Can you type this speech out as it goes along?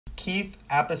Keith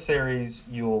Apicary's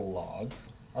Yule log.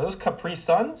 Are those Capri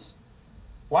Suns?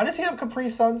 Why does he have Capri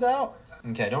Suns out?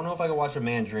 Okay, I don't know if I can watch a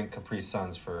man drink Capri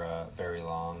Suns for very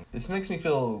long. This makes me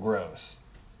feel gross.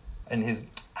 And his,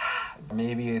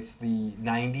 maybe it's the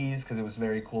 90s because it was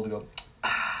very cool to go,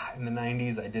 in the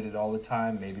 90s. I did it all the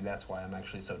time. Maybe that's why I'm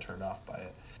actually so turned off by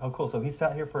it. Oh, cool. So he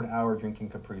sat here for an hour drinking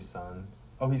Capri Suns.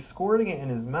 Oh, he's squirting it in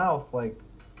his mouth. Like,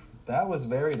 that was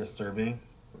very disturbing.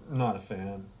 Not a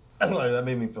fan. That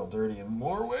made me feel dirty in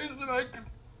more ways than I could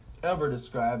ever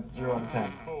describe. 0 out of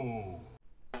 10. Oh.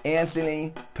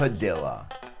 Anthony Padilla.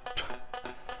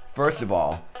 First of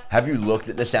all, have you looked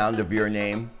at the sound of your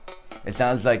name? It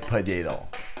sounds like Padilla.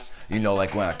 You know,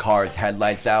 like when a car's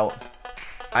headlights out?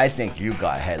 I think you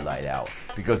got headlight out.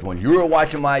 Because when you were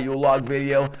watching my Yule log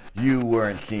video, you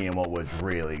weren't seeing what was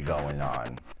really going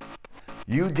on.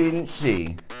 You didn't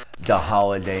see the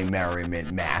holiday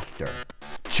merriment master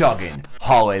chugging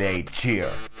holiday cheer.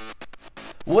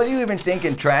 What do you even think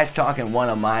in trash talking one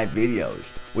of my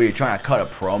videos? Were you trying to cut a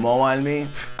promo on me?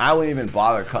 I wouldn't even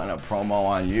bother cutting a promo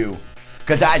on you.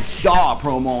 Cause I saw a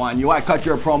promo on you. I cut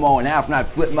your promo in half and I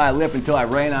flipped my lip until I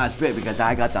ran out of spit because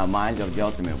I got the mind of the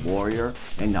Ultimate Warrior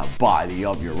and the body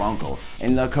of your uncle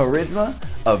and the charisma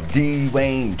of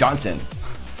Dwayne Johnson.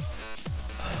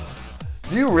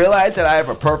 Do you realize that I have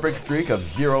a perfect streak of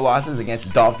 0 losses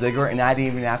against Dolph Ziggler and I didn't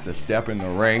even have to step in the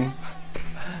ring?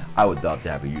 I would love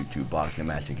to have a YouTube boxing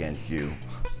match against you.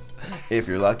 If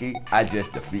you're lucky, I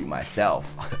just defeat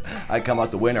myself. I come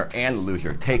out the winner and the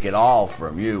loser, take it all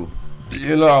from you.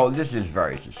 You know, this is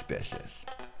very suspicious.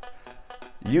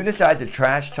 You decide to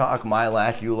trash talk my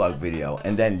last Yule log video,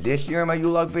 and then this year in my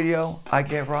Yule log video, I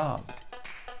get robbed.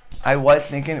 I was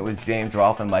thinking it was James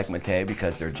Rolfe and Mike Matei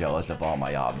because they're jealous of all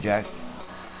my objects,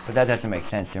 but that doesn't make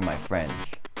sense, they're my friends.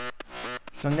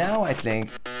 So now I think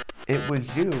it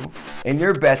was you and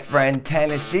your best friend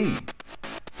Tennessee.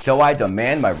 So I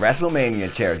demand my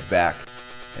WrestleMania chairs back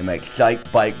and my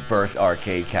Psych Bike vs.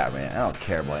 Arcade cabinet. I don't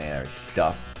care about any other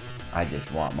stuff. I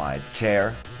just want my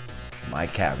chair and my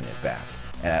cabinet back.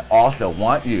 And I also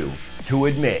want you to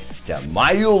admit that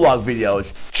my Yule log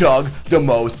videos chug the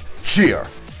most cheer.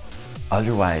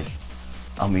 Otherwise,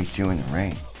 I'll meet you in the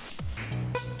ring.